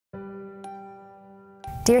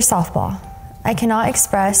Dear softball, I cannot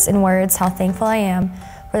express in words how thankful I am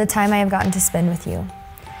for the time I have gotten to spend with you.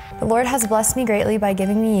 The Lord has blessed me greatly by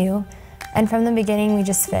giving me you, and from the beginning we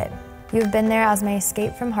just fit. You have been there as my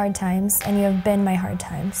escape from hard times, and you have been my hard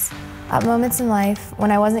times. At moments in life,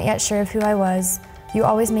 when I wasn't yet sure of who I was, you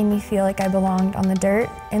always made me feel like I belonged on the dirt,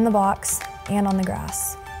 in the box, and on the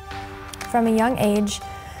grass. From a young age,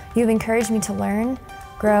 you have encouraged me to learn,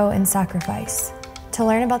 grow, and sacrifice. To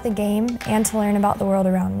learn about the game and to learn about the world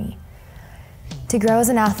around me. To grow as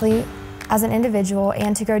an athlete, as an individual,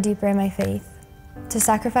 and to grow deeper in my faith. To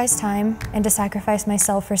sacrifice time and to sacrifice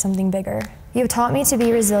myself for something bigger. You have taught me to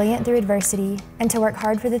be resilient through adversity and to work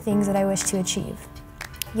hard for the things that I wish to achieve.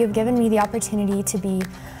 You have given me the opportunity to be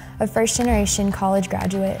a first-generation college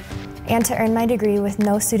graduate and to earn my degree with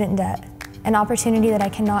no student debt, an opportunity that I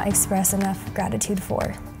cannot express enough gratitude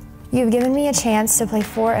for. You have given me a chance to play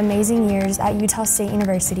 4 amazing years at Utah State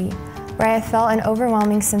University, where I have felt an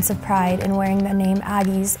overwhelming sense of pride in wearing the name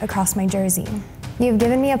Aggies across my jersey. You have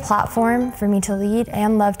given me a platform for me to lead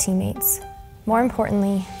and love teammates. More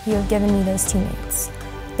importantly, you have given me those teammates.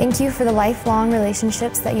 Thank you for the lifelong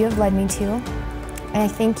relationships that you have led me to, and I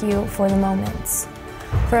thank you for the moments,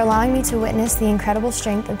 for allowing me to witness the incredible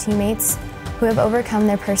strength of teammates who have overcome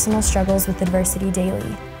their personal struggles with adversity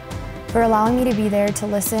daily, for allowing me to be there to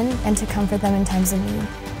listen and to comfort them in times of need,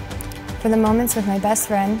 for the moments with my best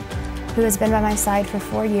friend, who has been by my side for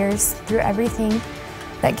 4 years through everything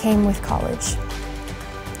that came with college,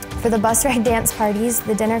 for the bus ride dance parties,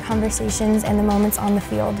 the dinner conversations, and the moments on the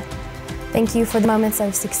field. Thank you for the moments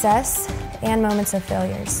of success and moments of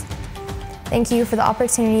failures. Thank you for the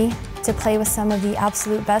opportunity to play with some of the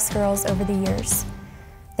absolute best girls over the years.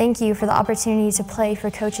 Thank you for the opportunity to play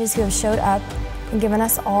for coaches who have showed up and given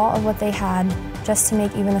us all of what they had just to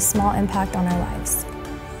make even a small impact on our lives.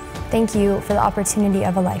 Thank you for the opportunity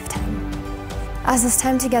of a lifetime. As this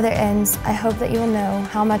time together ends, I hope that you will know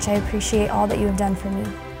how much I appreciate all that you have done for me.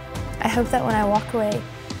 I hope that when I walk away,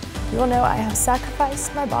 you will know I have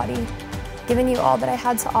sacrificed my body, given you all that I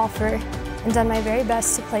had to offer, and done my very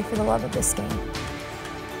best to play for the love of this game.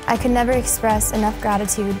 I could never express enough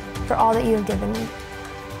gratitude for all that you have given me.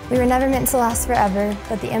 We were never meant to last forever,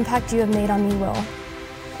 but the impact you have made on me will.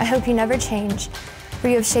 I hope you never change, for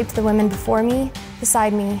you have shaped the women before me,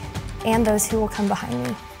 beside me, and those who will come behind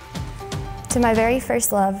me. To my very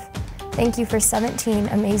first love, thank you for 17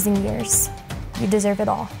 amazing years. You deserve it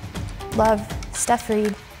all. Love, Steph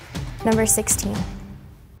Reed, number 16.